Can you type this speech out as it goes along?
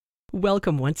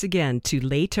Welcome once again to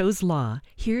Leto's Law.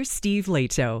 Here's Steve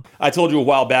Leto. I told you a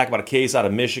while back about a case out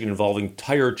of Michigan involving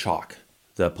tire chalk.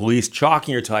 The police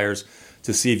chalking your tires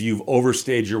to see if you've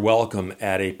overstayed your welcome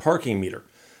at a parking meter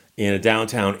in a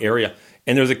downtown area.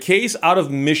 And there's a case out of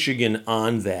Michigan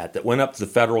on that went up to the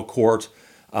federal court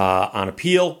on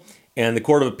appeal. And the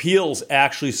Court of Appeals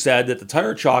actually said that the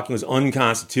tire chalking was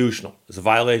unconstitutional. It's a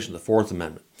violation of the Fourth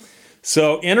Amendment.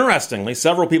 So interestingly,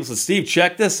 several people said, Steve,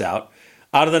 check this out.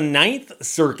 Out of the Ninth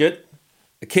Circuit,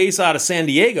 a case out of San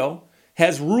Diego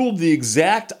has ruled the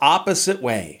exact opposite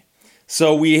way.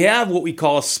 So we have what we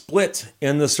call a split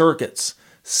in the circuits.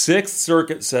 Sixth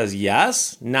Circuit says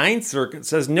yes. Ninth Circuit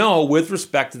says no, with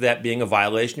respect to that being a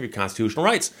violation of your constitutional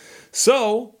rights.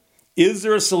 So is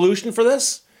there a solution for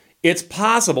this? It's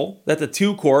possible that the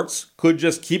two courts could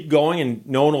just keep going and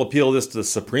no one will appeal this to the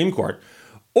Supreme Court.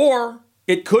 Or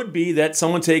it could be that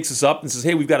someone takes us up and says,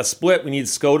 hey, we've got a split. We need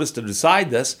SCOTUS to decide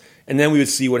this. And then we would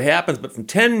see what happens. But from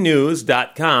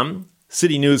 10news.com,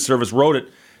 City News Service wrote it,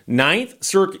 Ninth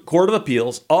Circuit Court of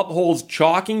Appeals upholds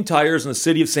chalking tires in the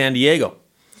city of San Diego.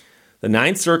 The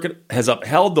Ninth Circuit has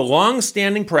upheld the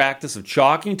long-standing practice of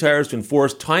chalking tires to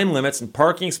enforce time limits and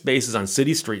parking spaces on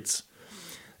city streets.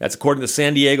 That's according to the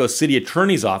San Diego City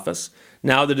Attorney's Office.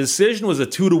 Now, the decision was a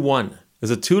 2-1. It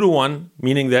was a 2-1,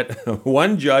 meaning that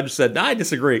one judge said, I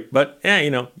disagree, but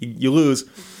you lose.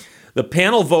 The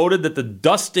panel voted that the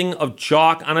dusting of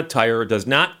chalk on a tire does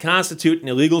not constitute an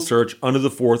illegal search under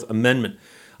the Fourth Amendment.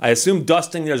 I assume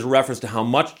dusting there is a reference to how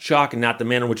much chalk and not the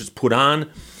manner in which it's put on.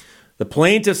 The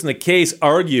plaintiffs in the case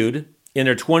argued in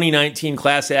their 2019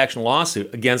 class action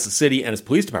lawsuit against the city and its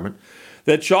police department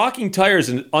that chalking tires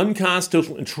is an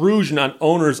unconstitutional intrusion on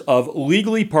owners of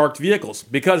legally parked vehicles.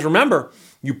 Because remember,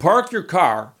 you park your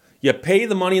car, you pay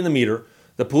the money in the meter,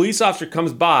 the police officer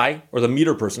comes by, or the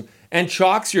meter person, and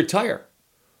chalks your tire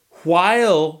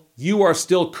while you are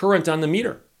still current on the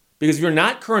meter. Because if you're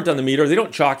not current on the meter, they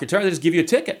don't chalk your tire, they just give you a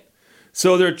ticket.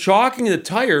 So they're chalking the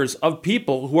tires of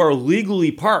people who are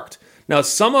legally parked. Now,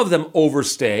 some of them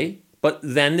overstay, but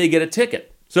then they get a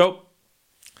ticket. So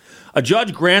a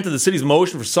judge granted the city's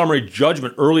motion for summary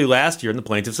judgment early last year, and the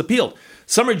plaintiffs appealed.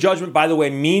 Summary judgment, by the way,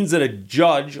 means that a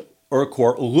judge or a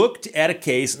court looked at a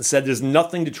case and said there's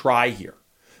nothing to try here.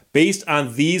 Based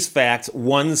on these facts,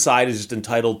 one side is just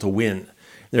entitled to win.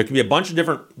 There can be a bunch of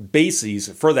different bases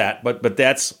for that, but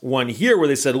that's one here where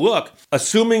they said, look,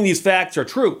 assuming these facts are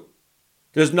true,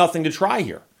 there's nothing to try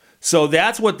here. So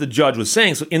that's what the judge was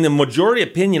saying. So in the majority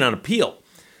opinion on appeal,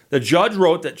 the judge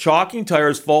wrote that chalking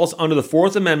tires falls under the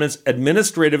Fourth Amendment's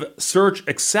administrative search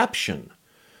exception,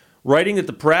 writing that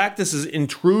the practice's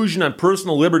intrusion on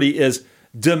personal liberty is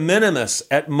de minimis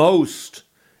at most,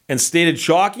 and stated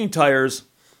chalking tires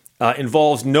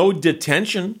involves no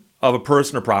detention of a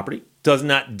person or property, does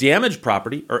not damage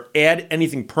property or add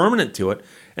anything permanent to it,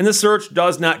 and the search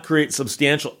does not create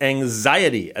substantial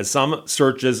anxiety, as some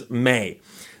searches may.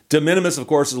 De minimis, of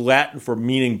course, is Latin for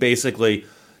meaning basically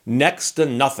next to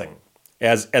nothing,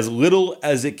 as little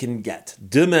as it can get.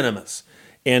 De minimis.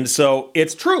 And so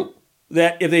it's true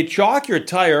that if they chalk your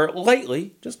tire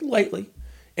lightly, just lightly,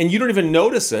 and you don't even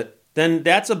notice it, then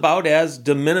that's about as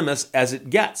de minimis as it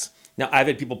gets. Now, I've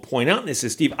had people point out, and they say,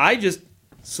 Steve, I just,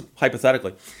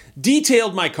 hypothetically,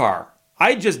 detailed my car.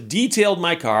 I just detailed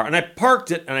my car, and I parked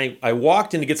it, and I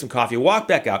walked in to get some coffee, walked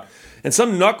back out, and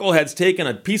some knucklehead's taken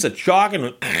a piece of chalk and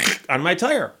went on my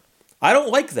tire. I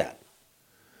don't like that.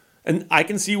 And I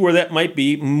can see where that might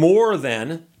be more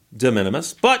than de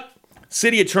minimis, but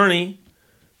City Attorney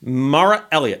Mara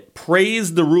Elliott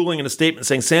praised the ruling in a statement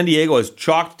saying San Diego has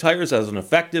chalked tires as an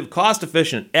effective,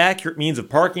 cost-efficient, accurate means of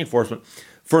parking enforcement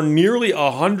for nearly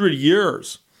 100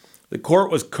 years. The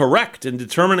court was correct in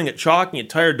determining that chalking a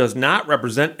tire does not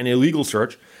represent an illegal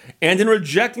search and in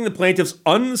rejecting the plaintiff's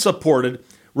unsupported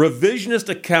revisionist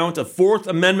account of Fourth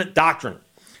Amendment doctrine.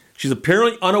 She's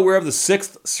apparently unaware of the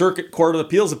Sixth Circuit Court of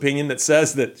Appeals opinion that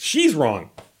says that she's wrong.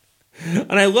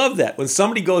 And I love that when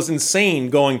somebody goes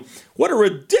insane going, what a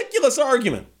ridiculous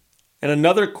argument. And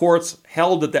another court's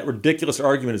held that ridiculous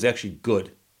argument is actually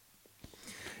good.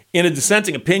 In a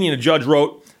dissenting opinion, a judge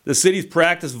wrote, the city's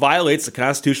practice violates the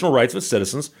constitutional rights of its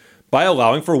citizens by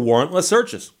allowing for warrantless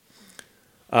searches.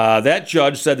 That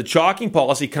judge said the chalking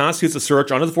policy constitutes a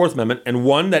search under the Fourth Amendment and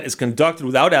one that is conducted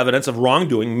without evidence of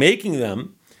wrongdoing, making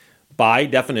them, by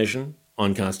definition,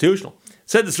 unconstitutional.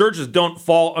 Said the searches don't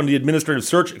fall under the administrative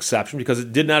search exception because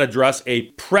it did not address a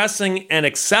pressing and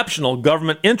exceptional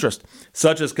government interest,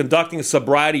 such as conducting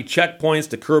sobriety checkpoints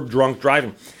to curb drunk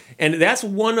driving. And that's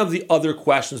one of the other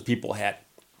questions people had.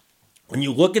 When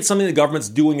you look at something the government's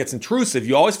doing that's intrusive,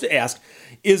 you always have to ask,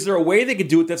 is there a way they could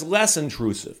do it that's less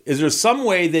intrusive? Is there some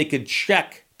way they could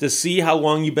check to see how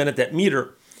long you've been at that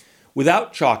meter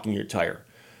without chalking your tire?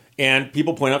 And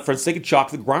people point out, for instance, they could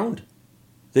chalk the ground.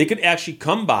 They could actually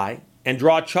come by and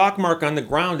draw a chalk mark on the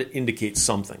ground that indicates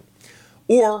something.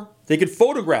 Or they could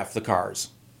photograph the cars.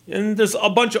 And there's a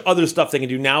bunch of other stuff they can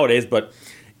do nowadays, but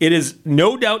it is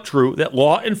no doubt true that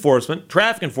law enforcement,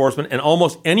 traffic enforcement, and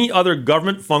almost any other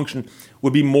government function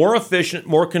would be more efficient,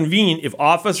 more convenient if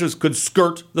officers could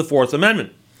skirt the Fourth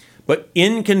Amendment. But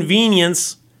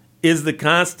inconvenience is the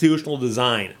constitutional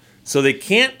design. So they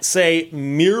can't say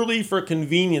merely for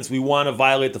convenience we want to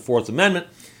violate the Fourth Amendment,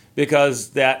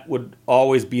 because that would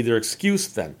always be their excuse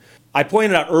then. I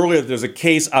pointed out earlier that there's a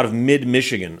case out of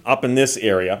mid-Michigan, up in this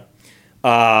area,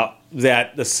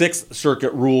 that the Sixth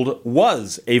Circuit ruled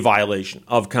was a violation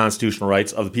of constitutional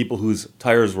rights of the people whose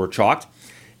tires were chalked.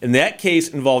 And that case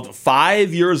involved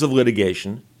 5 years of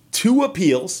litigation, 2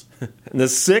 appeals, and the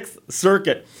Sixth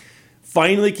Circuit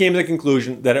finally came to the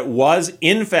conclusion that it was,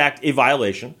 in fact, a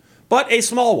violation, but a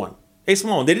small one. A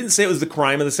small one. They didn't say it was the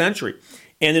crime of the century.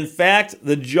 And in fact,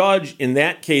 the judge in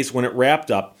that case, when it wrapped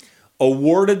up,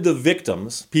 awarded the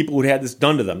victims, people who had this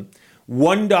done to them,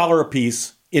 $1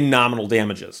 apiece in nominal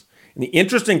damages. And the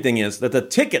interesting thing is that the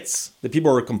tickets that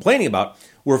people were complaining about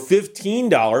were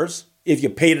 $15 if you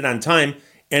paid it on time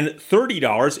and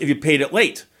 $30 if you paid it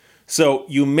late. So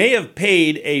you may have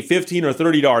paid a $15 or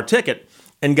 $30 ticket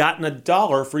and gotten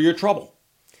 $1 for your trouble.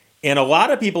 And a lot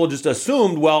of people just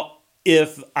assumed, well,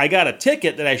 if I got a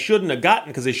ticket that I shouldn't have gotten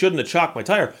because they shouldn't have chalked my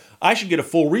tire, I should get a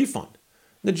full refund.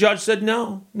 The judge said,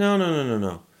 no.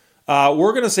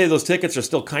 We're going to say those tickets are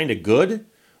still kind of good,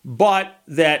 but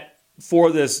that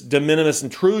for this de minimis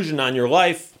intrusion on your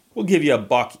life, we'll give you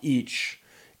 $1 each.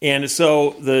 And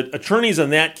so the attorneys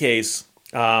in that case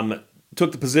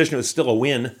took the position it was still a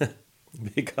win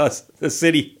because the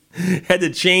city had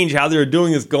to change how they were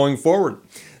doing this going forward.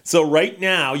 So right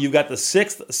now, you've got the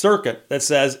Sixth Circuit that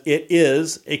says it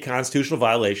is a constitutional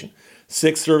violation.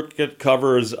 Sixth Circuit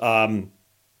covers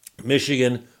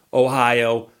Michigan,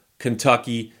 Ohio,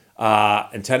 Kentucky,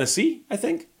 and Tennessee, I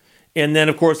think. And then,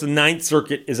 of course, the Ninth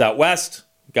Circuit is out west.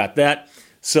 Got that.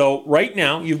 So right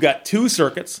now, you've got 2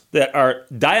 circuits that are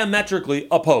diametrically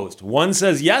opposed. One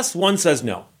says yes, one says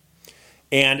no.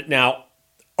 And now,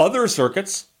 other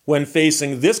circuits, when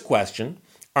facing this question,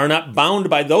 are not bound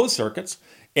by those circuits.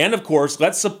 And of course,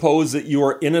 let's suppose that you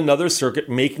are in another circuit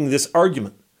making this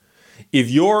argument. If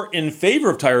you're in favor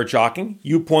of tire chalking,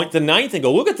 you point the Ninth and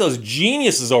go, look at those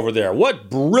geniuses over there. What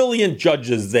brilliant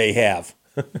judges they have.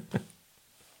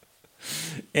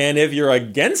 And if you're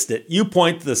against it, you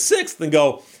point to the Sixth and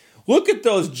go, look at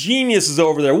those geniuses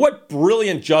over there. What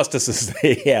brilliant justices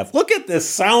they have. Look at this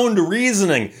sound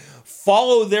reasoning.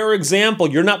 Follow their example.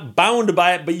 You're not bound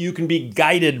by it, but you can be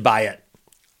guided by it.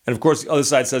 And of course, the other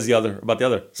side says about the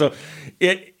other. So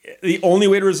the only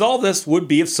way to resolve this would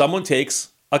be if someone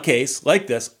takes a case like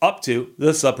this up to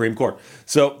the Supreme Court.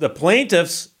 So the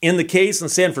plaintiffs in the case in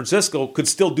San Francisco could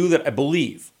still do that, I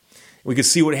believe. We could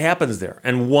see what happens there.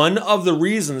 And one of the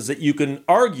reasons that you can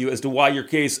argue as to why your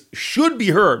case should be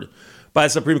heard by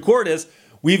the Supreme Court is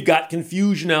we've got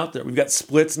confusion out there. We've got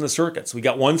splits in the circuits. We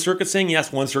got one circuit saying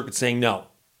yes, one circuit saying no.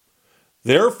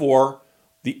 Therefore,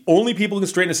 the only people who can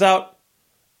straighten us out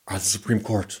are the Supreme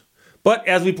Court. But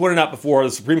as we pointed out before, the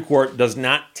Supreme Court does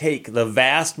not take the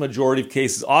vast majority of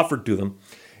cases offered to them.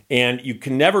 And you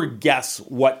can never guess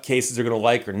what cases they're going to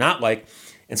like or not like.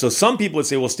 And so some people would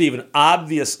say, well, Steve, an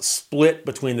obvious split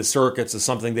between the circuits is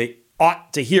something they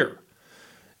ought to hear.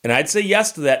 And I'd say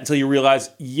yes to that until you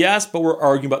realize, yes, but we're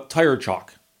arguing about tire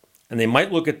chalk. And they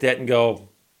might look at that and go,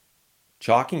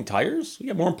 chalking tires? We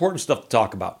got more important stuff to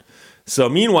talk about. So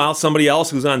meanwhile, somebody else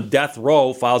who's on death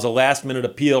row files a last-minute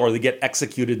appeal or they get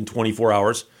executed in 24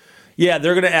 hours. Yeah,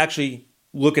 they're going to actually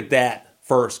look at that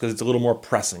first because it's a little more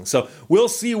pressing. So we'll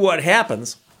see what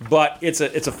happens, but it's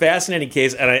a fascinating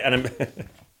case, and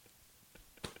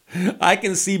I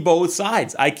can see both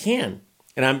sides. I can.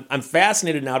 And I'm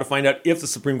fascinated now to find out if the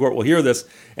Supreme Court will hear this,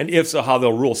 and if so, how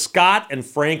they'll rule. Scott and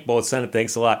Frank both sent it.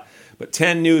 Thanks a lot. But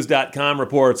 10news.com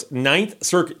reports Ninth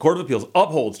Circuit Court of Appeals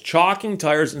upholds chalking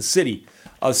tires in city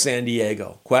of San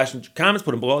Diego. Questions, comments,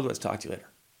 put them below. Let's talk to you later.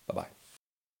 Bye-bye.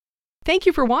 Thank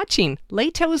you for watching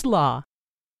Leto's Law.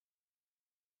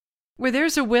 Where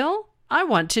there's a will, I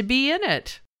want to be in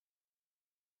it.